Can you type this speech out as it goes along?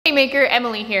Maker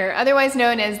Emily here, otherwise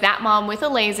known as That Mom with a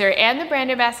Laser and the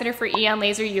brand ambassador for Aeon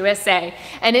Laser USA.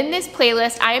 And in this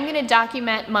playlist, I am going to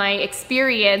document my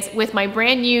experience with my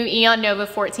brand new Aeon Nova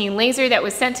 14 laser that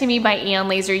was sent to me by Aeon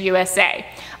Laser USA.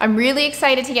 I'm really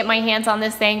excited to get my hands on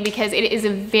this thing because it is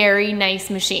a very nice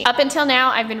machine. Up until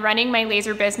now, I've been running my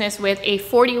laser business with a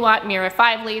 40 watt Mira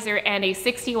 5 laser and a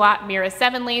 60 watt Mira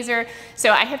 7 laser.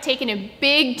 So I have taken a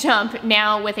big jump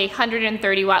now with a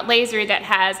 130 watt laser that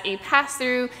has a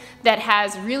pass-through, that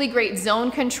has really great zone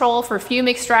control for fume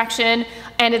extraction,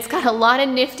 and it's got a lot of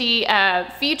nifty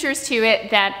features to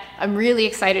it that I'm really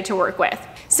excited to work with.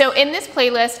 So in this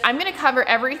playlist, I'm gonna cover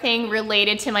everything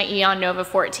related to my Aeon Nova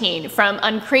 14, from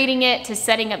uncrating it to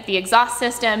setting up the exhaust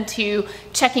system to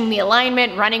checking the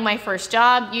alignment, running my first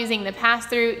job, using the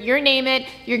pass-through, you name it.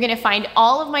 You're gonna find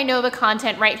all of my Nova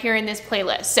content right here in this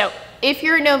playlist. So if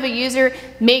you're a Nova user,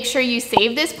 make sure you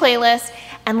save this playlist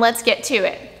and let's get to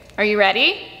it. Are you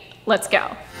ready? Let's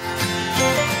go.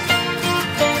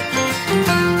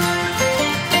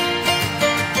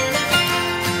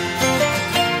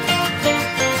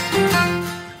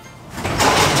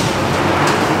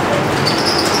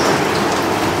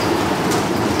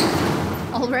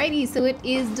 Alrighty, so it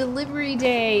is delivery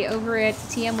day over at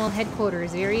TMWAL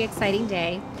headquarters. Very exciting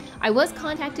day. I was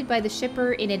contacted by the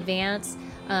shipper in advance.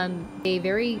 They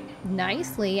very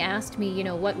nicely asked me, you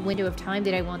know, what window of time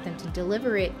did I want them to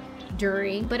deliver it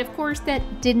during, but of course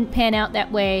that didn't pan out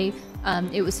that way.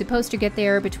 It was supposed to get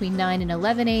there between 9 and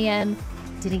 11 a.m.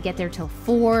 Didn't get there till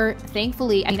 4.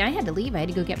 Thankfully, I mean, I had to leave. I had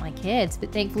to go get my kids,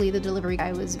 but thankfully the delivery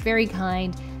guy was very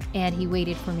kind and he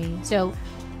waited for me. So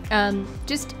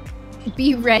just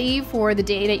be ready for the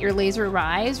day that your laser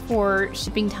arrives for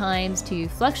shipping times to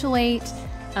fluctuate.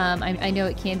 I know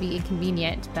it can be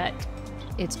inconvenient, but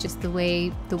it's just the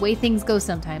way things go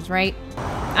sometimes, right?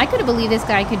 I couldn't believe this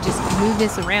guy could just move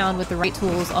this around with the right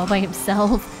tools all by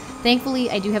himself.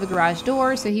 Thankfully, I do have a garage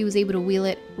door, so he was able to wheel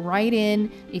it right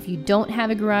in. If you don't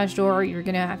have a garage door, you're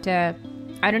gonna have to,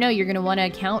 I don't know, you're gonna wanna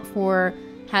account for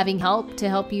having help to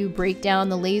help you break down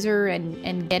the laser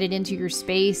and get it into your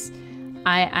space.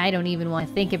 I don't even want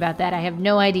to think about that. I have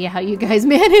no idea how you guys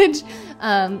manage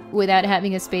without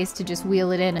having a space to just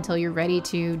wheel it in until you're ready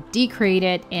to decrate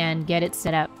it and get it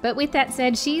set up. But with that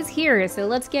said, she's here, so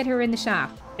let's get her in the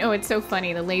shop. Oh, it's so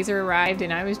funny. The laser arrived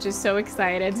and I was just so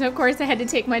excited. So of course I had to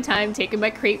take my time taking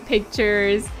my crate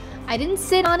pictures. I didn't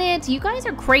sit on it. You guys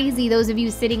are crazy, those of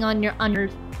you sitting on your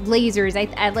lasers.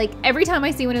 I like, every time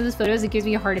I see one of those photos, it gives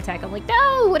me a heart attack. I'm like,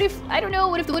 no, what if, I don't know,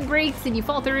 what if the wood breaks and you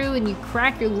fall through and you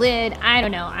crack your lid? I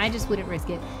don't know. I just wouldn't risk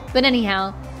it. But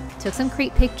anyhow, took some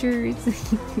crate pictures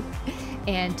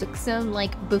and took some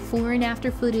like before and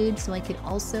after footage so I could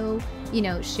also, you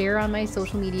know, share on my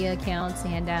social media accounts,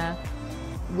 and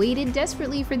waited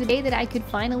desperately for the day that I could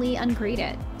finally uncrate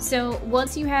it. So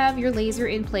once you have your laser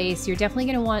in place, you're definitely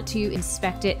going to want to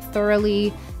inspect it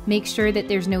thoroughly, make sure that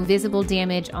there's no visible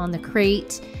damage on the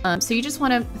crate. So you just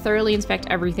want to thoroughly inspect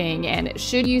everything, and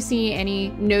should you see any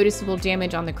noticeable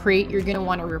damage on the crate, you're going to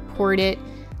want to report it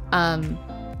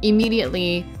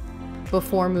immediately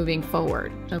before moving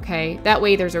forward, okay? That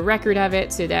way there's a record of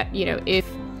it, so that, you know, if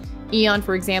Aeon,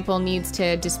 for example, needs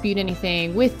to dispute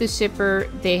anything with the shipper,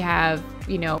 they have,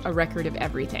 you know, a record of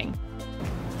everything.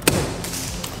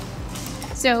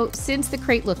 So since the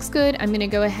crate looks good, I'm gonna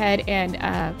go ahead and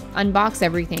unbox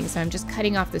everything. So I'm just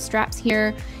cutting off the straps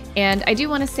here. And I do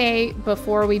wanna say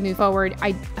before we move forward,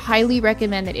 I highly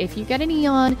recommend that if you get an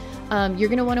Aeon, you're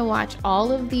gonna wanna watch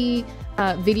all of the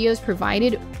videos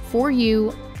provided for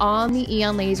you on the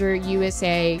Aeon Laser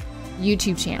USA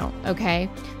YouTube channel, okay?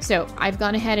 So I've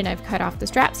gone ahead and I've cut off the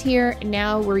straps here.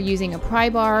 Now we're using a pry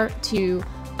bar to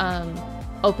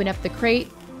open up the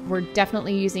crate. We're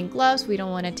definitely using gloves. We don't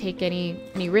want to take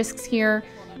any risks here.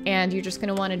 And you're just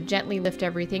going to want to gently lift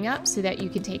everything up so that you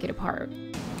can take it apart.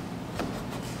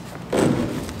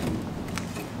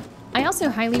 I also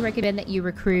highly recommend that you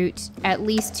recruit at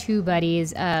least 2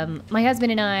 buddies. My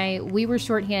husband and I, we were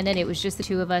shorthanded. It was just the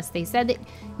 2 of us. They said that,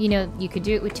 you know, you could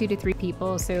do it with 2 to 3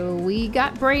 people. So we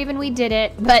got brave and we did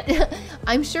it. But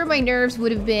I'm sure my nerves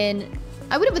would have been,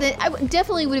 I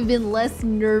definitely would have been less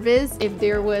nervous if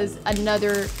there was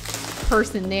another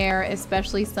person there,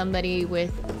 especially somebody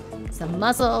with some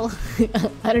muscle.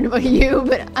 I don't know about you,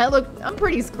 but I'm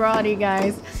pretty scrawny,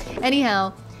 guys.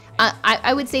 Anyhow,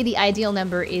 I would say the ideal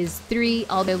number is 3,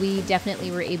 although we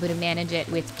definitely were able to manage it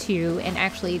with 2. And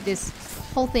actually, this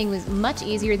whole thing was much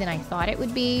easier than I thought it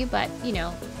would be, but you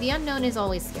know, the unknown is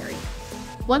always scary.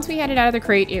 Once we had it out of the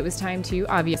crate, it was time to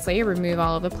obviously remove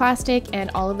all of the plastic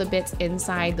and all of the bits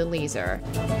inside the laser.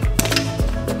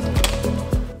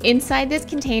 Inside this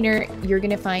container, you're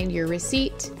gonna find your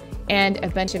receipt, and a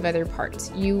bunch of other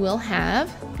parts. You will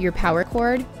have your power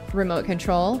cord, remote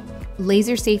control,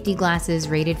 laser safety glasses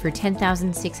rated for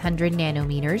 10,600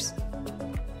 nanometers,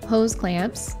 hose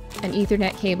clamps, an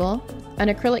Ethernet cable, an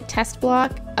acrylic test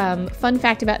block. Fun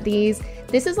fact about these,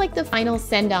 this is like the final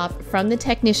send-off from the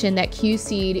technician that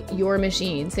QC'd your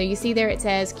machine. So you see there it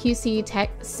says QC Tech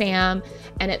Sam,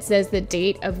 and it says the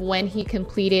date of when he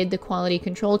completed the quality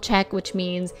control check, which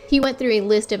means he went through a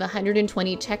list of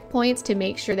 120 checkpoints to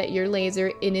make sure that your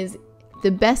laser is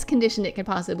the best condition it can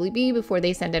possibly be before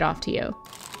they send it off to you.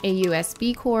 A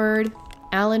USB cord,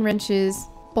 Allen wrenches,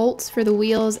 bolts for the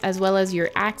wheels, as well as your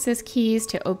access keys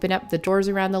to open up the doors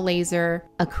around the laser,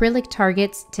 acrylic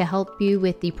targets to help you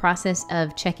with the process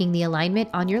of checking the alignment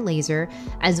on your laser,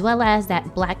 as well as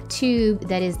that black tube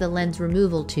that is the lens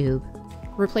removal tube.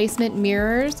 Replacement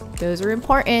mirrors, those are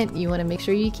important. You want to make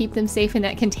sure you keep them safe in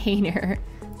that container.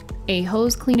 A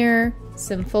hose cleaner,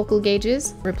 some focal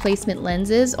gauges, replacement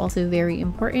lenses, also very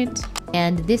important.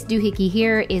 And this doohickey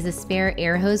here is a spare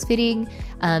air hose fitting.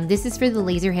 This is for the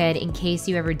laser head in case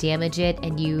you ever damage it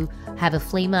and you have a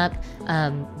flame up.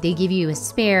 They give you a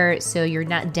spare so you're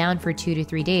not down for 2 to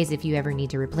 3 days if you ever need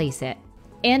to replace it.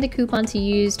 And a coupon to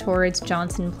use towards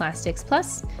Johnson Plastics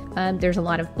Plus. There's a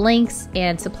lot of blanks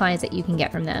and supplies that you can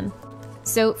get from them.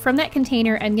 So from that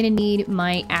container, I'm gonna need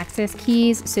my access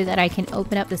keys so that I can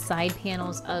open up the side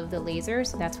panels of the laser.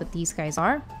 So that's what these guys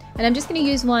are. And I'm just gonna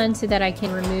use one so that I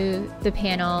can remove the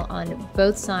panel on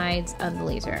both sides of the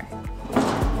laser.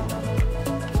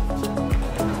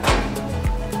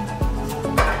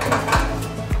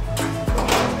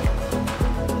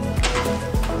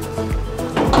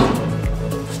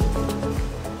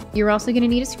 You're also gonna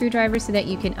need a screwdriver so that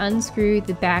you can unscrew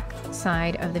the back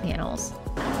side of the panels.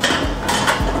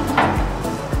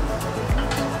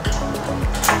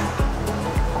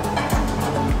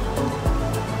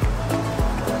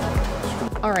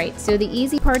 All right, so the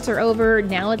easy parts are over.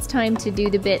 Now it's time to do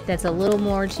the bit that's a little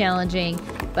more challenging.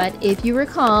 But if you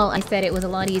recall, I said it was a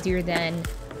lot easier than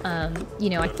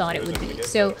I thought it would be.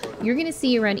 So you're gonna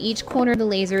see around each corner of the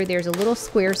laser, there's a little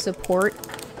square support.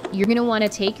 You're gonna wanna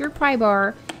take your pry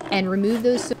bar and remove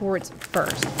those supports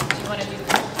first. You wanna do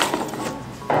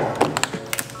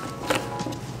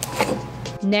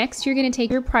Next, you're gonna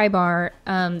take your pry bar.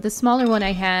 The smaller one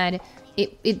I had,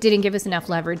 it didn't give us enough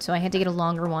leverage, so I had to get a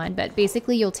longer one. But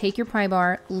basically, you'll take your pry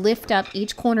bar, lift up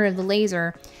each corner of the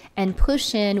laser, and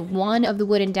push in one of the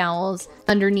wooden dowels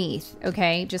underneath,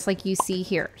 okay? Just like you see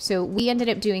here. So we ended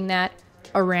up doing that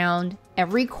around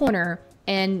every corner,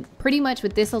 and pretty much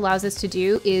what this allows us to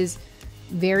do is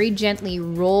very gently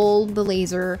roll the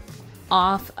laser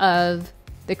off of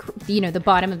the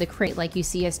bottom of the crate like you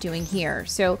see us doing here.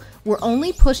 So we're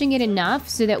only pushing it enough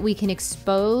so that we can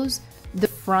expose the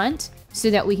front so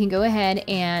that we can go ahead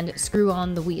and screw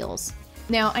on the wheels.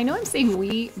 Now, I know I'm saying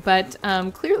we, but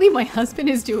clearly my husband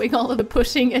is doing all of the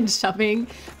pushing and shoving,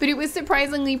 but it was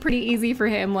surprisingly pretty easy for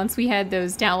him once we had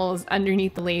those dowels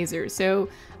underneath the laser. So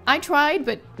I tried,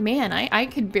 but man, I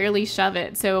could barely shove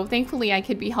it. So thankfully I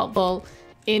could be helpful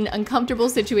in uncomfortable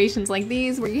situations like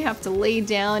these where you have to lay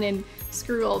down and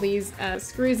screw all these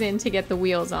screws in to get the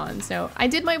wheels on. So I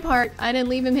did my part. I didn't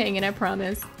leave him hanging, I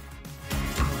promise.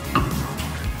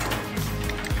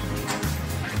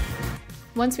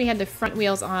 Once we had the front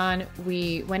wheels on,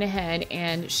 we went ahead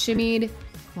and shimmied,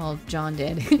 well, John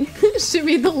did,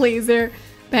 shimmied the laser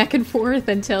back and forth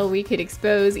until we could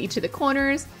expose each of the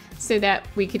corners so that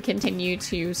we could continue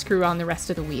to screw on the rest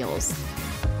of the wheels.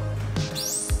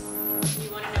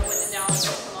 You want to know when the dowels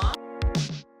will come off?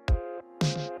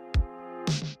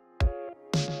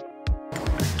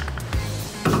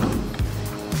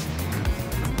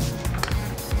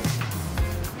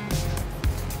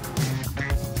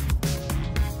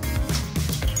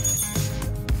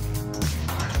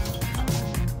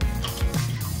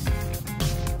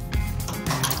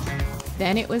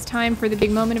 Then it was time for the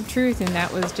big moment of truth, and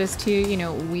that was just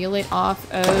to, wheel it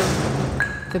off of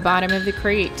the bottom of the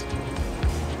crate.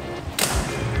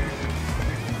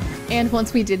 And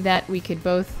once we did that, we could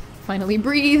both finally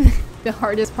breathe. The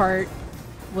hardest part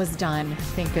was done,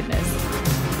 thank goodness.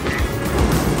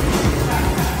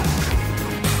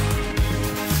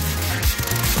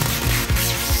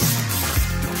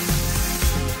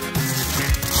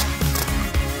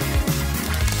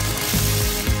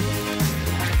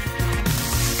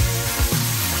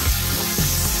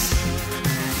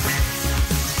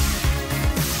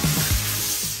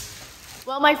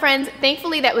 Well, my friends,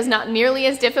 thankfully that was not nearly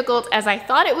as difficult as I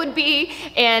thought it would be.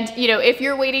 And if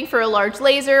you're waiting for a large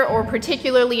laser, or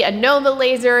particularly a Nova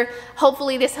laser,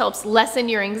 hopefully this helps lessen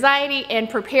your anxiety and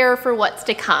prepare for what's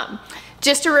to come.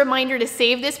 Just a reminder to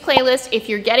save this playlist if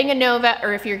you're getting a Nova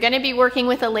or if you're gonna be working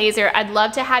with a laser. I'd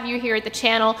love to have you here at the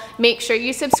channel. Make sure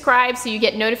you subscribe so you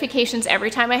get notifications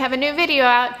every time I have a new video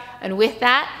out. And with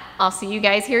that, I'll see you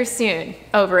guys here soon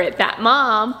over at That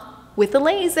Mom with a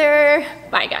Laser.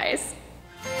 Bye guys.